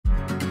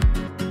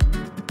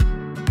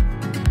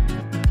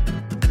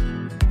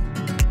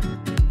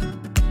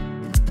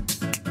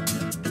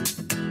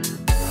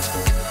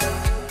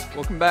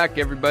back,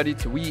 everybody,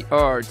 to We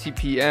Are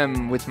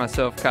TPM with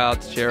myself, Kyle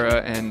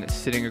Teixeira, and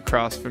sitting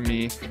across from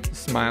me, the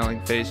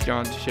smiling face,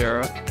 John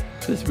Teixeira.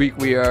 This week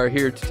we are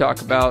here to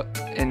talk about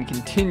and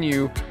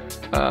continue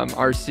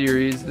our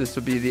series. This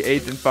will be the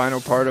 8th and final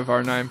part of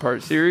our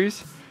 9-part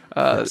series.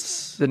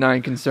 Yes. The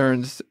 9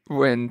 concerns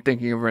when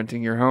thinking of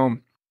renting your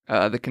home.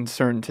 The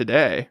concern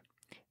today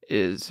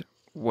is,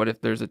 what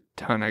if there's a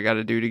ton I got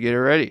to do to get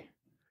it ready?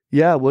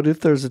 Yeah, what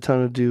if there's a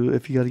ton to do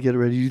if you got to get it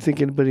ready? Do you think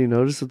anybody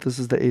noticed that this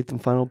is the 8th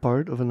and final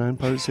part of a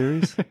 9-part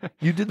series?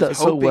 You did that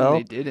so well.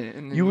 They didn't.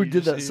 And You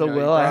did that so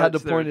well. I had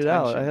to point it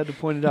out. I had to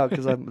point it out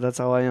because that's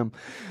how I am.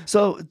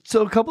 So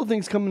a couple of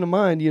things come to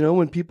mind,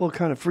 when people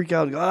kind of freak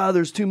out and go,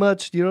 there's too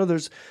much,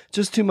 there's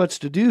just too much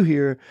to do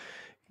here.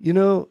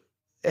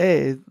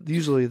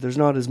 Usually there's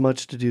not as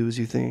much to do as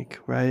you think,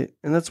 right?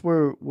 And that's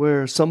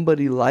where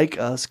somebody like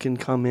us can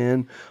come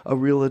in, a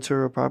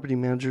realtor, a property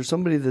manager,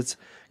 somebody that's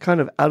kind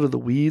of out of the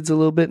weeds a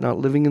little bit, not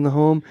living in the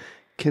home,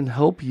 can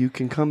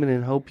come in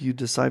and help you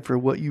decipher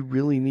what you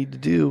really need to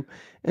do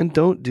and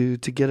don't do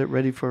to get it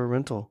ready for a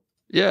rental.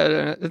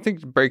 Yeah, I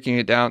think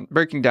breaking down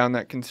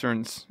that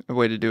concern's a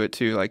way to do it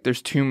too. Like,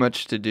 there's too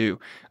much to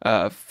do.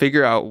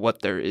 Figure out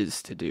what there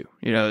is to do.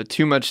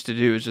 Too much to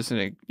do is just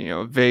a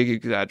vague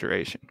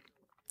exaggeration.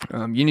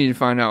 You need to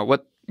find out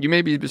what you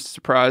may be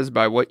surprised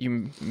by, what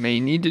you may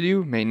need to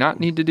do, may not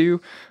need to do,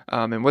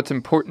 and what's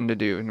important to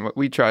do. And what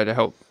we try to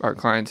help our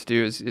clients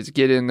do is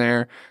get in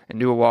there and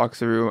do a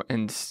walkthrough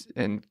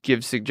and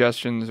give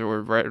suggestions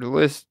or write a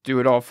list, do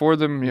it all for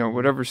them,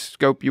 whatever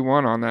scope you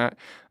want on that,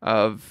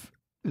 of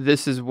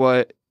this is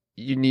what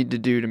you need to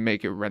do to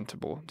make it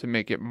rentable, to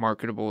make it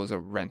marketable as a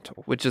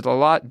rental, which is a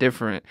lot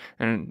different.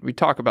 And we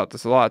talk about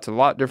this a lot. It's a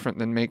lot different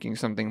than making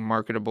something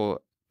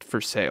marketable for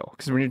sale,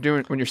 because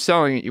when you're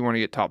selling it, you want to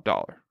get top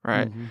dollar,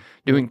 right? Mm-hmm.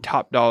 Doing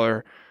top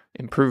dollar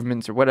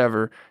improvements or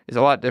whatever is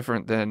a lot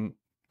different than,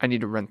 I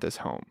need to rent this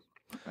home.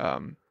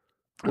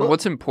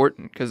 What's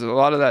important, because a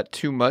lot of that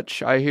too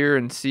much I hear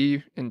and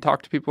see and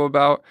talk to people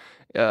about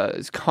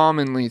is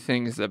commonly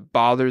things that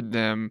bothered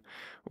them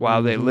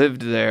while they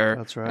lived there.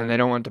 That's right. And they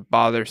don't want to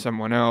bother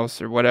someone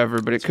else or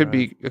whatever, but it could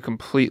be a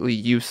completely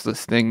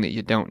useless thing that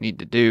you don't need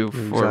to do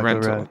for a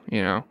rental.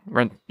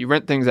 Right. You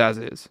rent things as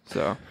is.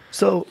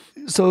 So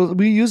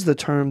we use the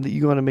term that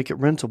you want to make it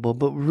rentable,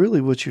 but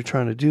really what you're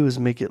trying to do is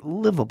make it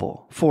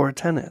livable for a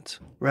tenant,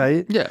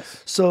 right?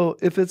 Yes. So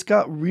if it's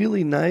got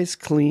really nice,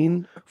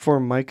 clean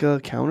Formica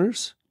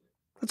counters,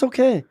 that's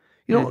okay.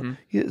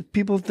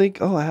 People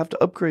think, I have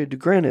to upgrade to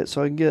granite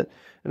so I can get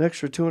an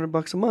extra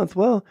 $200 a month.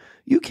 Well,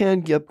 you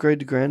can upgrade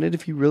to granite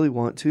if you really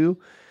want to,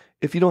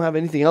 if you don't have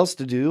anything else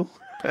to do,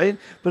 right?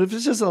 But if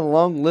it's just a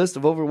long list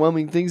of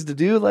overwhelming things to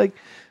do,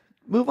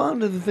 move on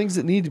to the things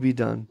that need to be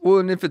done. Well,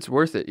 and if it's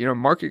worth it,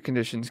 market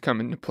conditions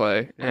come into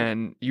play,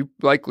 and you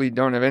likely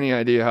don't have any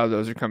idea how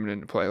those are coming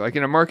into play. Like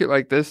in a market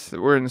like this,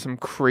 we're in some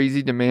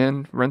crazy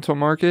demand rental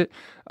market.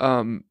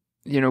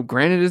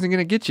 Granite isn't going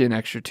to get you an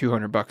extra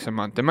 $200 a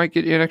month. It might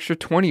get you an extra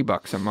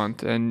 $20 a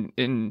month, and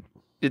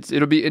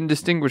it'll be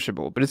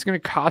indistinguishable. But it's going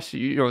to cost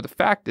you. The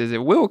fact is,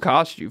 it will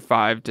cost you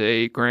 $5,000 to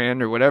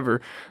 $8,000 or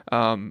whatever.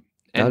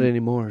 Not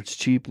anymore. It's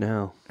cheap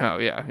now. Oh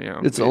yeah,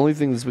 it's the only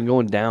thing that's been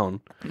going down.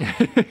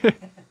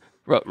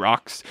 Well,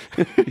 rocks.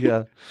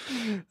 Yeah,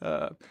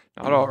 not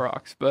all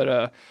rocks,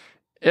 but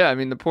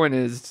the point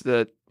is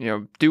that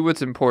do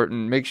what's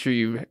important. Make sure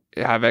you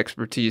have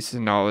expertise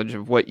and knowledge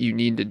of what you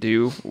need to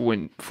do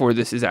for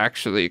this is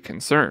actually a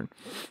concern,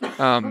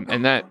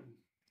 and that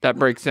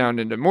breaks down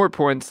into more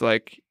points,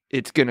 like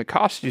it's going to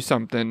cost you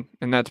something,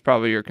 and that's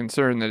probably your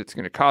concern, that it's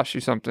going to cost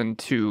you something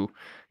to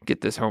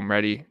get this home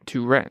ready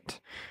to rent.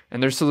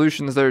 And there's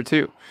solutions there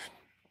too.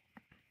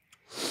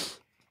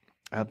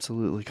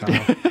 Absolutely,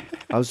 Kyle.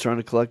 I was trying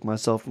to collect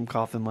myself from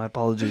coughing. My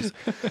apologies.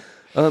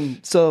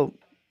 So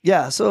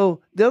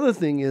the other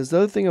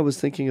thing I was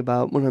thinking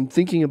about when I'm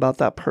thinking about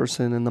that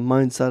person and the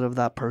mindset of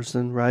that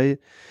person, right,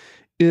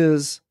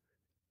 is,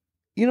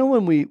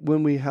 when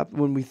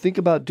we think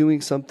about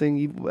doing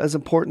something as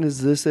important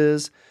as this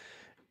is,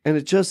 and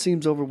it just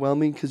seems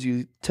overwhelming because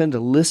you tend to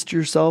list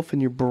yourself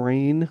in your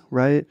brain,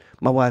 right?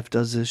 My wife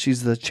does this.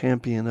 She's the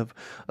champion of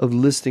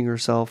listing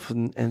herself,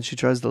 and she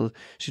tries to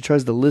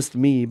list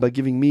me by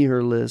giving me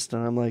her list,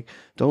 and I'm like,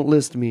 don't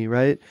list me,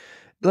 right?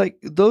 Like,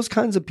 those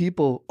kinds of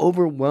people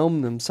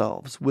overwhelm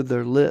themselves with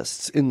their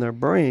lists in their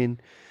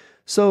brain.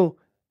 So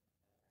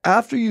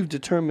after you've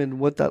determined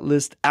what that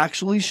list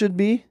actually should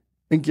be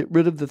and get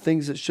rid of the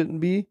things that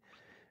shouldn't be,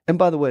 and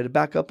by the way, to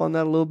back up on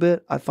that a little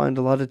bit, I find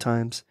a lot of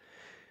times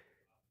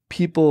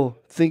people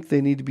think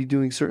they need to be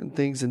doing certain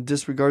things and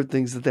disregard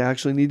things that they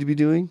actually need to be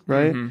doing,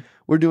 right? Mm-hmm.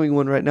 We're doing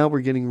one right now. We're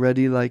getting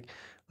ready. Like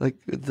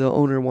the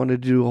owner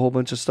wanted to do a whole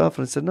bunch of stuff.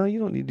 And I said, no, you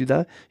don't need to do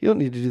that. You don't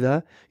need to do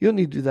that. You don't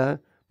need to do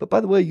that. But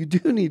by the way, you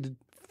do need to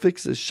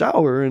fix his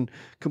shower and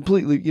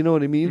completely, you know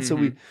what I mean?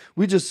 Mm-hmm. So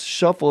we just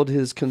shuffled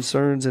his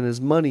concerns and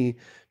his money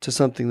to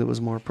something that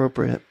was more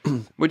appropriate.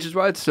 Which is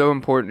why it's so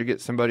important to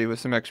get somebody with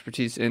some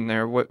expertise in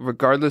there,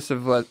 regardless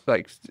of,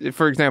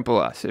 for example,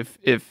 us.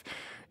 If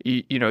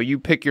you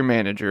pick your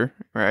manager,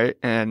 right?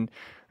 And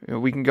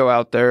we can go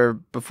out there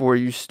before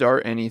you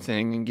start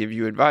anything and give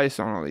you advice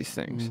on all these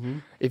things.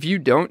 If you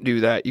don't do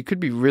that, you could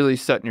be really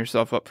setting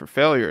yourself up for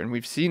failure. And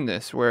we've seen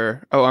this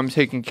where, oh, I'm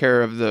taking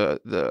care of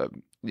the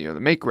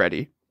make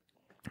ready,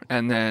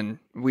 and then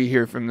we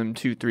hear from them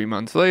 2-3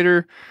 months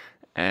later,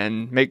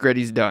 and make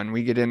ready's done.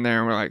 We get in there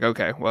and we're like,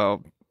 okay,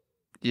 well,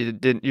 you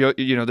didn't,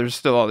 there's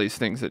still all these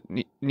things that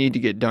need to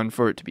get done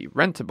for it to be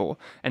rentable.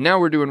 And now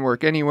we're doing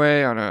work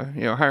anyway on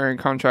a, hiring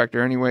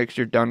contractor anyway, because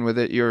you're done with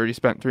it. You already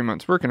spent 3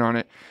 months working on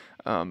it.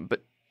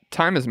 But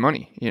time is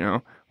money,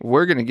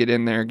 we're going to get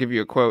in there, give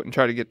you a quote and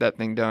try to get that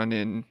thing done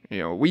in,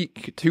 a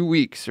week, 2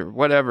 weeks or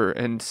whatever,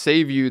 and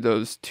save you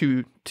those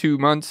two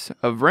months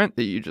of rent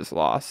that you just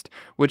lost,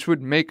 which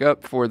would make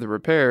up for the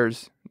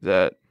repairs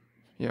that,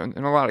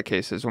 in a lot of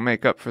cases will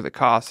make up for the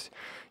cost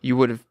you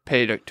would have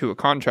paid to a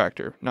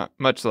contractor, not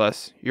much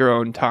less your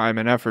own time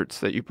and efforts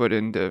that you put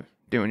into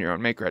doing your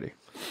own make ready.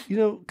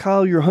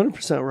 Kyle, you're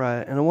 100%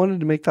 right, and I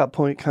wanted to make that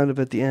point kind of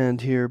at the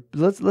end here.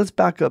 Let's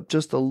back up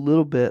just a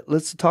little bit.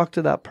 Let's talk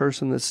to that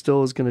person that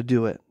still is going to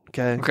do it.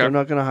 Okay, they're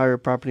not going to hire a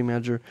property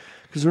manager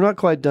because we're not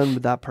quite done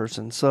with that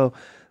person. So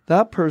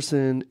that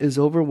person is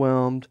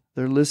overwhelmed.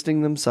 They're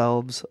listing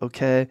themselves.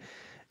 Okay,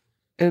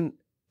 and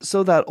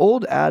so that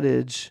old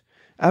adage,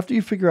 after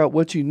you figure out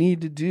what you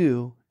need to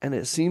do, and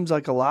it seems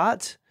like a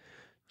lot,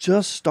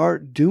 just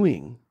start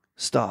doing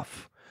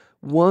stuff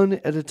one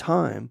at a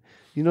time.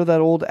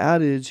 That old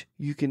adage,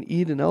 you can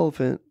eat an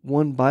elephant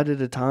one bite at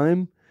a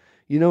time.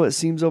 It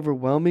seems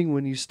overwhelming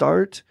when you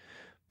start,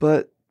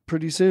 but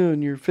pretty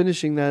soon you're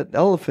finishing that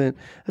elephant.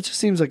 That just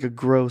seems like a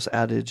gross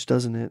adage,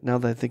 doesn't it? Now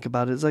that I think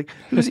about it, it's like,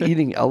 who's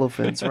eating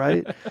elephants,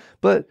 right?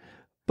 But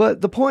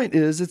the point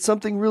is, it's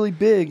something really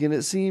big, and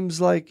it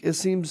seems like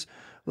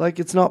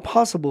it's not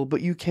possible,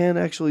 but you can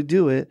actually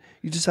do it.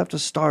 You just have to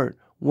start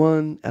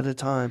one at a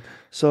time.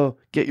 So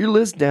get your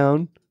list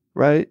down,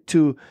 right,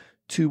 to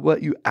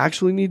what you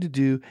actually need to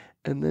do,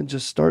 and then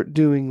just start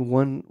doing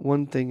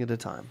one thing at a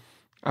time.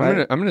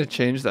 Right? I'm gonna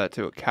change that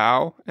to a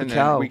cow, and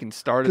then we can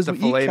start at the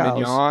filet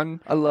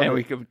mignon. I love it.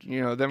 We could,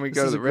 then we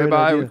go to the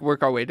ribeye. We can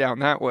work our way down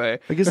that way.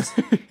 I guess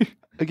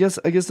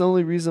the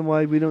only reason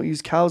why we don't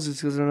use cows is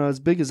because they're not as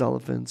big as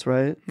elephants,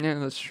 right? Yeah,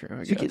 that's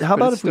true. How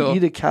about if we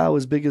eat a cow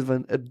as big as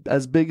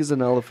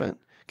an elephant?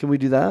 Can we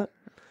do that?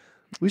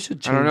 We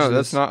should change. I don't know.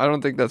 This. I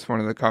don't think that's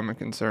one of the common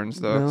concerns,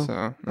 though. No?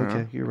 So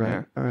okay, you're right.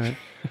 Yeah. All right.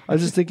 I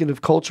was just thinking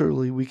if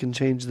culturally we can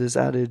change this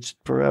adage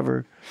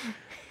forever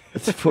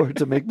for it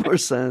to make more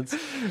sense.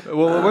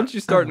 Well, once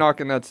you start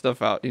knocking that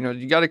stuff out,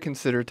 you got to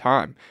consider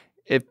time.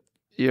 If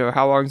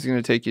how long is it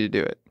going to take you to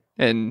do it,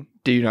 and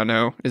do you not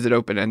know? Is it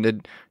open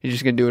ended? You're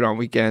just going to do it on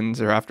weekends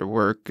or after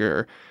work,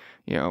 or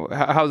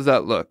how does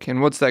that look,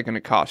 and what's that going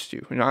to cost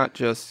you? Not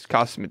just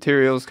cost of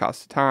materials,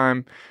 cost of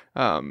time.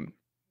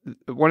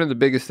 One of the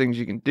biggest things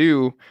you can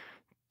do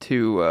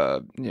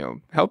to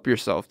help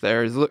yourself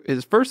there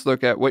is first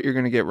look at what you're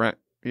going to get rent.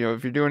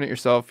 If you're doing it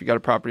yourself, you got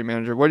a property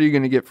manager, what are you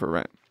going to get for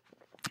rent?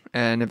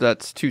 And if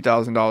that's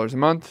 $2,000 a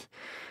month,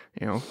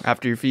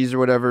 after your fees or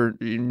whatever,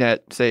 you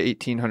net say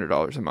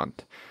 $1,800 a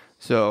month.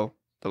 So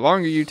the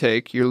longer you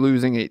take, you're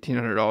losing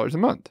 $1,800 a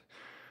month.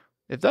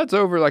 If that's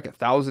over like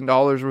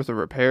 $1,000 worth of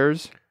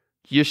repairs,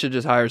 you should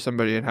just hire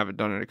somebody and have it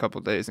done in a couple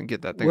of days and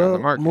get that thing on the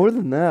market. More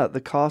than that,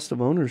 the cost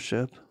of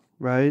ownership,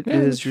 right,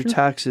 is your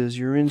taxes,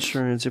 your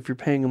insurance. If you're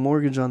paying a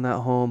mortgage on that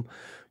home,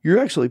 you're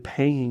actually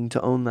paying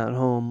to own that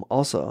home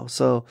also.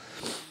 So,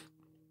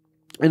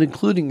 and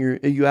including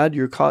you add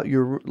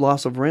your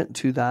loss of rent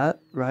to that,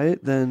 right?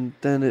 Then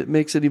it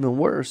makes it even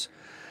worse.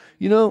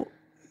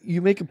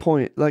 You make a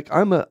point. Like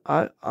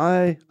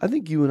I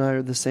think you and I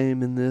are the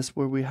same in this,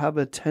 where we have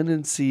a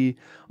tendency,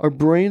 our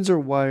brains are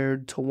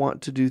wired to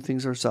want to do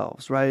things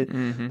ourselves, right?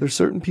 Mm-hmm. There's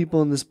certain people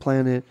on this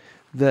planet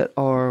that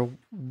are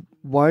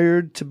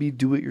wired to be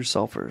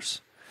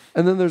do-it-yourselfers.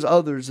 And then there's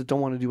others that don't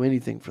want to do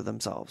anything for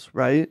themselves,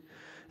 right?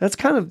 That's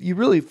kind of, you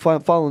really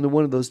fall into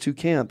one of those two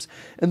camps.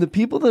 And the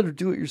people that are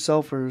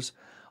do-it-yourselfers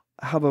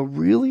have a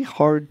really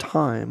hard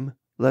time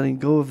letting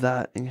go of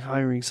that and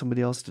hiring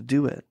somebody else to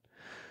do it.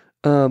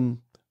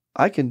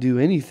 I can do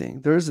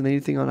anything. There isn't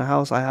anything on a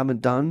house I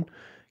haven't done,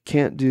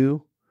 can't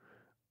do,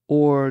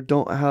 or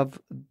don't have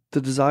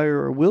the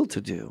desire or will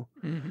to do.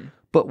 Mm-hmm.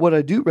 But what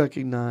I do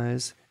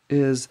recognize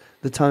is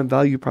the time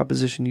value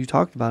proposition you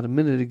talked about a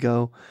minute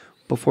ago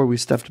before we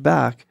stepped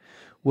back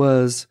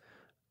was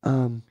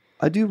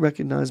I do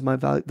recognize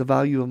the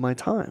value of my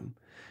time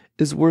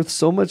is worth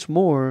so much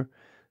more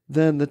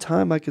than the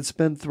time I could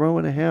spend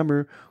throwing a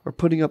hammer or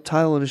putting up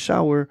tile in a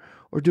shower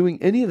or doing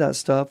any of that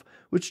stuff,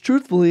 which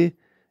truthfully,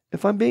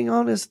 if I'm being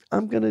honest,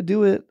 I'm going to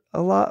do it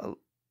a lot.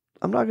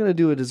 I'm not going to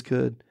do it as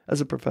good as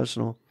a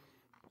professional.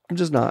 I'm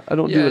just not. I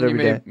don't do it every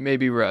day.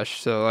 Maybe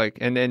rush. So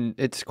and then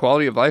it's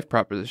quality of life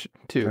proposition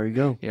too. There you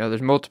go.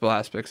 There's multiple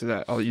aspects of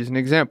that. I'll use an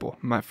example.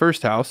 My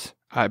first house,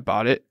 I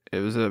bought it. It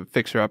was a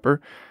fixer-upper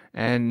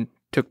and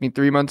took me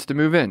 3 months to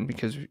move in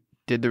because we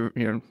did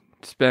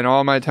spent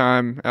all my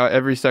time,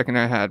 every second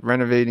I had,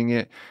 renovating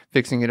it,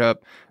 fixing it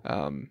up.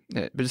 But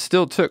it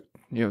still took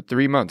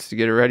 3 months to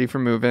get it ready for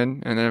move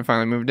in, and then it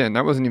finally moved in.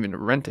 That wasn't even to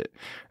rent it.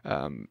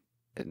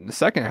 In the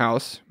second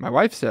house, my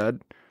wife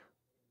said,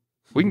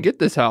 we can get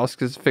this house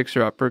because it's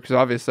fixer upper. Because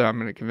obviously, I'm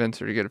going to convince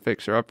her to get a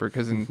fixer upper.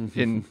 Because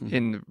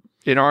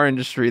in our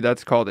industry,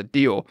 that's called a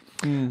deal.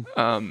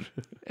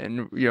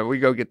 And we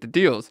go get the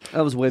deals.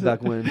 That was way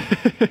back when.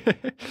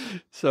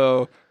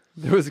 So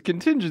there was a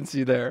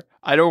contingency there.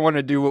 I don't want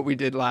to do what we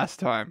did last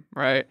time,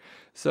 right?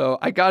 So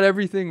I got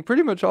everything,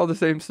 pretty much all the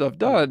same stuff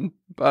done,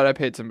 but I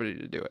paid somebody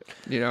to do it,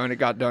 and it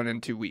got done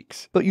in 2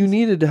 weeks. But you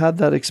needed to have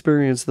that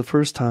experience the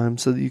first time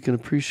so that you can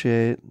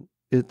appreciate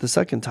it the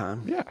second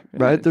time. Yeah.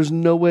 Right? There's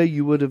no way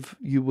you would have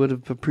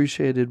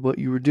appreciated what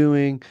you were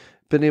doing,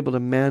 been able to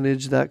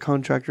manage that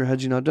contractor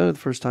had you not done it the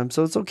first time.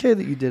 So it's okay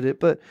that you did it.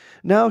 But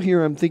now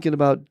here I'm thinking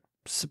about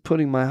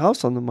putting my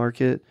house on the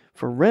market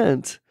for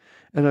rent,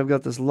 and I've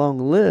got this long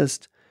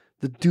list.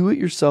 The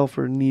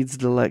do-it-yourselfer needs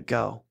to let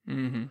go.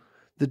 Mm-hmm.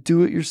 The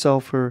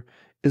do-it-yourselfer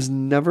is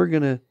never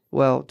going to,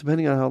 well,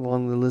 depending on how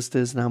long the list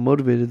is and how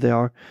motivated they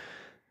are,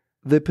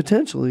 they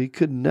potentially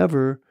could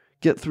never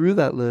get through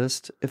that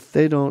list if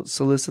they don't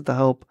solicit the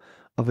help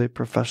of a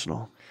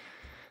professional.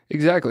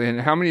 Exactly.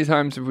 And how many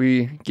times have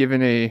we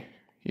given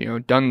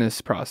done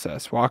this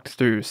process, walked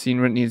through,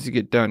 seen what needs to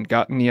get done,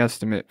 gotten the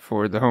estimate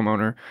for the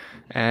homeowner,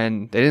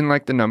 and they didn't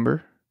like the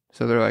number.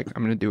 So they're like,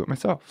 I'm going to do it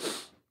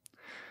myself.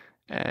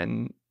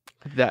 And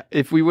that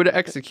if we would have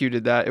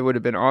executed that, it would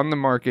have been on the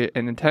market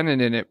and a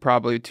tenant in it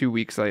probably 2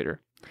 weeks later.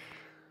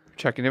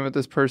 Checking in with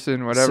this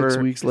person, whatever.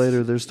 6 weeks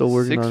later, they're still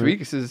working on it. 6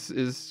 weeks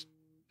is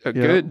a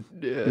good.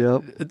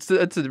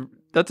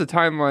 That's a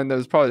timeline that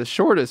was probably the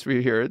shortest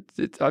we hear.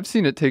 I've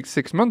seen it take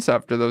 6 months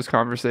after those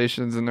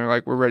conversations, and they're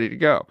like, we're ready to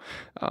go.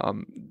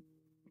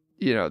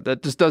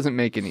 That just doesn't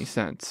make any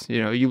sense.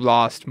 You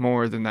lost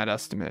more than that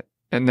estimate,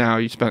 and now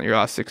you spent your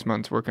last 6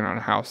 months working on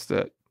a house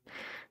that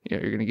you're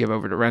going to give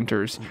over to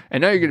renters,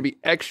 and now you're going to be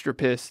extra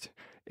pissed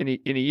in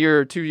a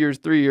year, 2 years,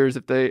 3 years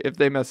if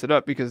they mess it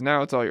up, because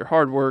now it's all your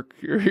hard work,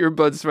 your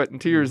blood, sweat,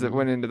 and tears that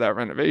went into that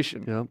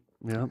renovation.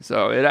 Yep.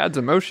 So it adds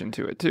emotion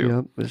to it too.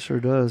 Yep, it sure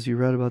does. You're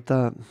right about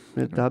that.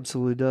 It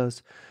absolutely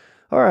does.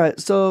 All right,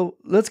 so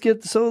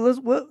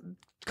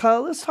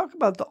Kyle, let's talk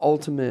about the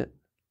ultimate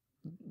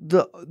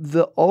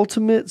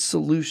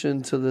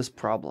solution to this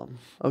problem.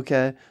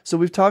 Okay, so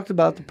we've talked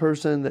about the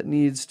person that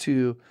needs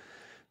to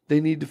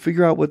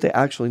figure out what they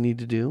actually need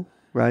to do,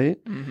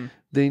 right? Mm-hmm.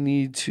 They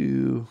need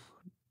to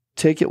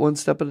take it one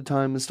step at a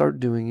time and start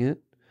doing it.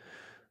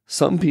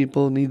 Some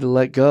people need to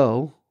let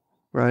go,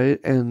 right?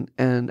 And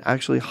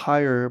actually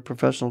hire a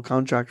professional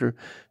contractor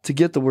to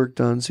get the work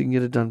done so you can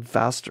get it done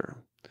faster.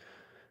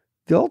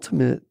 The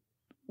ultimate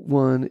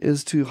one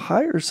is to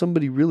hire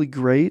somebody really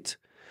great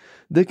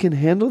that can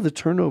handle the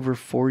turnover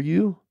for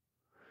you.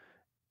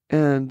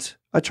 And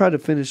I try to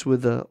finish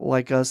with a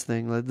like us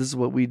thing. Like, this is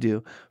what we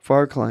do for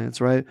our clients,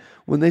 right?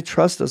 When they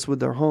trust us with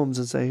their homes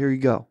and say, here you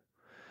go.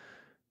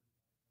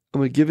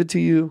 I'm going to give it to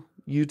you.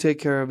 You take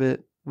care of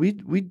it.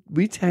 We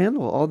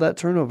handle all that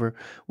turnover.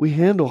 We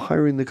handle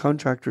hiring the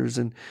contractors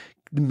and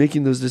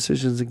making those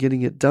decisions and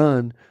getting it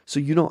done so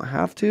you don't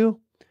have to.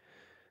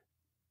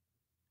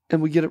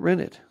 And we get it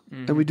rented.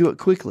 Mm-hmm. And we do it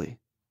quickly.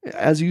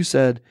 As you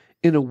said,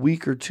 in a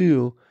week or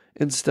two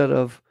instead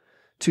of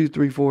 2,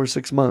 3, 4,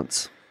 6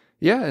 months.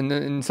 Yeah,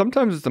 and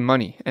sometimes it's the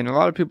money. And a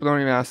lot of people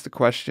don't even ask the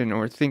question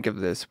or think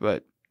of this,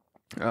 but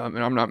and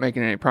I'm not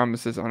making any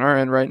promises on our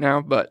end right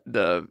now, but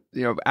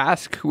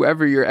ask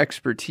whoever your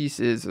expertise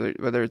is,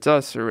 whether it's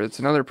us or it's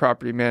another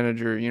property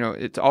manager,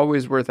 it's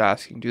always worth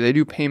asking. Do they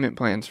do payment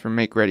plans for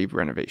make-ready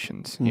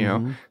renovations?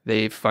 Mm-hmm.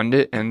 They fund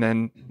it, and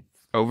then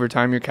over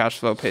time your cash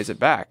flow pays it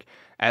back.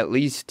 At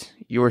least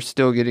you're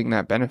still getting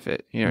that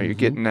benefit. Mm-hmm. You're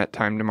getting that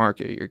time to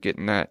market. You're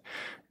getting that,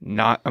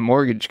 not a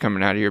mortgage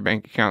coming out of your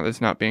bank account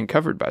that's not being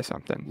covered by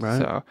something. Right.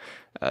 So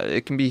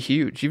it can be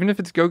huge, even if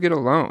it's go get a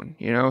loan.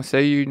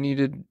 Say you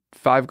needed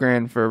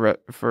 $5,000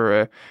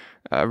 for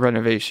a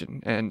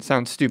renovation, and it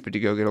sounds stupid to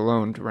go get a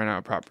loan to rent out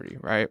a property,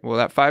 right? Well,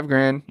 that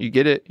 $5,000, you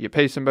get it, you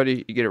pay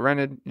somebody, you get it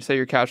rented. You say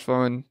you're cash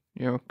flowing,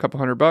 a couple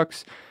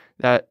 $100.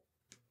 That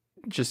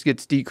just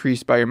gets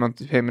decreased by your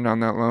monthly payment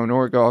on that loan,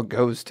 or it all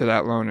goes to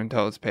that loan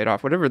until it's paid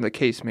off. Whatever the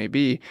case may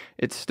be,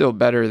 it's still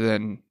better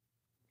than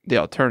the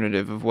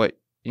alternative of what,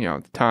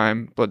 the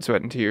time, blood,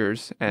 sweat, and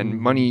tears, and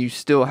money you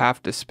still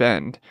have to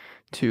spend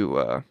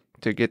to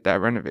get that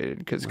renovated.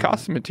 Because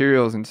cost of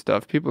materials and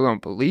stuff, people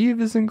don't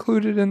believe is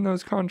included in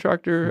those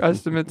contractor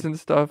estimates and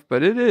stuff,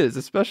 but it is,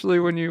 especially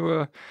when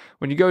you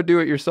go do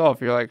it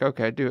yourself. You're like,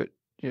 okay, do it.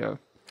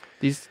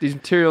 These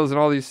materials and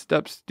all these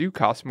steps do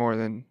cost more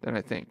than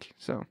I think.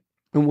 So.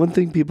 And one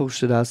thing people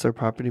should ask their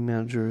property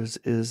managers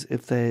is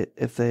if they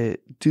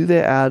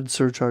add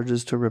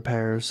surcharges to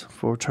repairs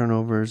for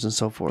turnovers and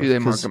so forth. Do they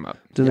mark them up?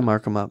 Do they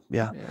mark them up?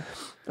 Yeah.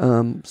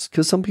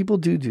 Because some people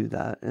do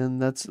that,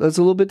 and that's a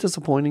little bit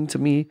disappointing to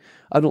me.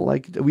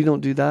 We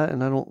don't do that,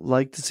 and I don't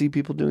like to see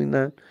people doing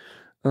that.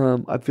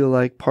 I feel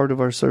like part of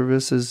our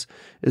service is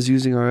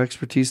using our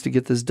expertise to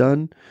get this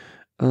done,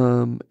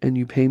 and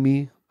you pay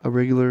me a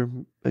regular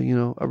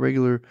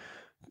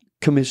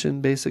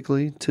commission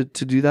basically to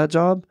do that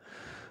job.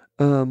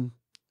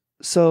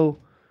 So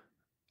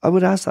I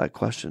would ask that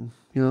question.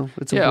 You know,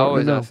 it's Yeah, I important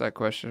always to know. ask that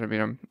question. I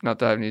mean, I'm not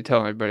that I need to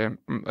tell anybody.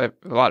 A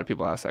lot of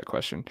people ask that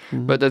question,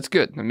 Mhm. but that's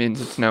good. That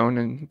means it's known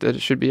and that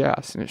it should be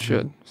asked, and it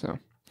should. So,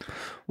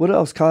 What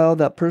else, Kyle?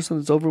 That person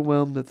that's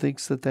overwhelmed that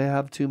thinks that they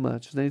have too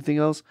much. Is there anything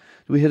else?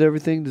 Do we hit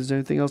everything? Is there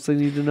anything else they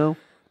need to know?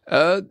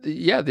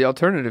 yeah, the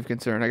alternative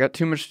concern. I got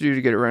too much to do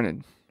to get it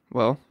rented.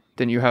 Well,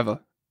 then you have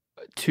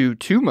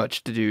too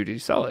much to do to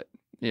sell it.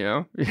 You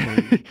know,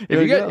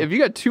 if you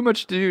got too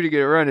much to do to get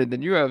it rented,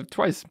 then you have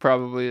twice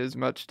probably as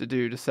much to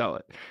do to sell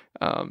it.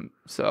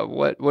 So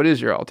what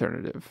is your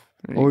alternative?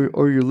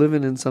 Or you're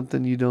living in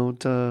something you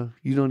don't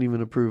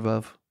even approve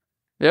of.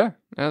 Yeah,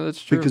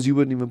 that's true. Because you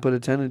wouldn't even put a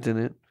tenant in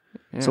it.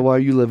 Yeah. So why are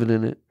you living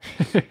in it?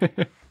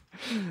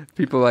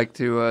 People like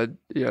to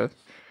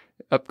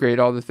upgrade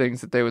all the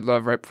things that they would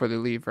love right before they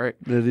leave, right?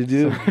 Yeah, they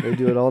do. They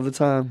do it all the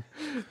time.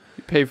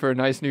 You pay for a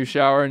nice new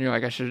shower, and you're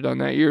like, I should have done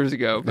that years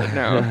ago, but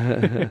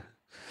no.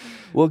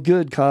 Well,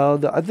 good, Kyle.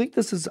 I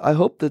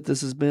hope that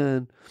this has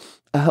been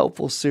a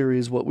helpful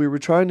series. What we were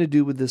trying to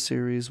do with this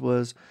series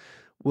was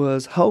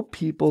help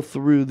people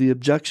through the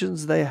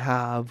objections they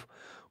have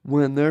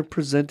when they're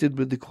presented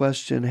with the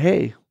question,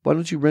 hey, why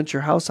don't you rent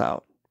your house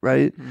out?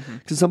 Right?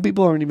 Because some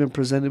people aren't even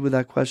presented with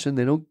that question.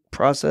 They don't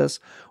process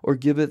or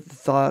give it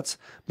thoughts.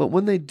 But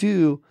when they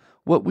do,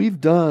 what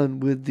we've done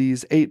with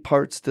these 8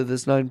 parts to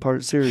this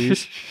 9-part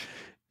series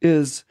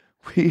is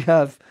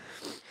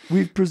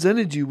we've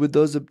presented you with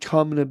those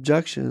common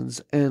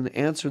objections and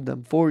answered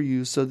them for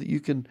you so that you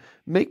can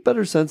make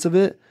better sense of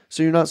it,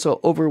 so you're not so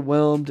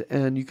overwhelmed,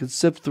 and you can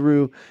sift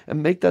through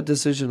and make that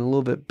decision a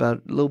little bit better,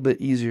 a little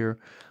bit easier,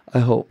 I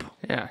hope.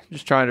 Yeah,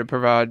 just trying to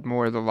provide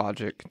more of the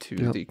logic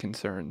to the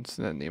concerns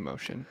than the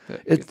emotion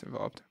that gets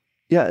involved.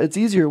 Yeah, it's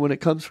easier when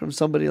it comes from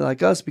somebody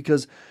like us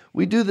because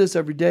we do this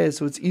every day,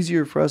 so it's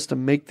easier for us to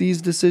make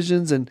these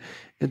decisions and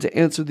to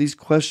answer these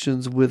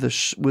questions with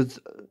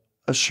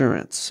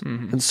assurance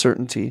and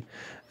certainty.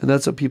 And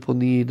that's what people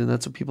need, and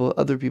that's what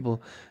other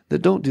people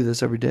that don't do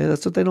this every day,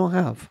 that's what they don't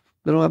have.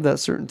 They don't have that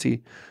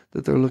certainty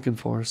that they're looking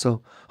for.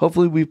 So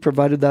hopefully we've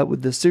provided that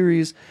with this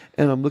series,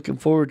 and I'm looking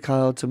forward,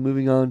 Kyle, to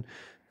moving on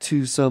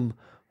to some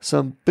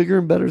bigger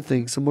and better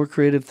things, some more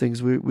creative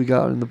things we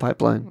got in the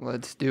pipeline.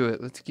 Let's do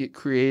it. Let's get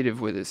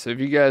creative with it. So if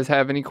you guys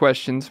have any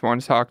questions,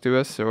 want to talk to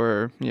us,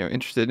 or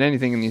interested in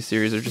anything in these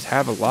series, or just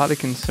have a lot of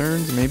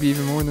concerns, maybe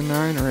even more than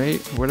 9 or 8,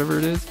 whatever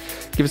it is,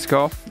 give us a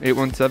call,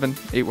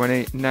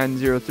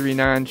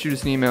 817-818-9039. Shoot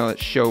us an email at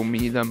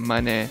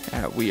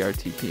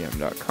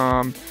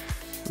showmethemoney@wearetpm.com.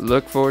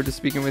 Look forward to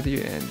speaking with you,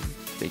 and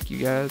thank you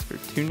guys for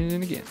tuning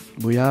in again.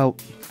 We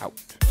out. Out.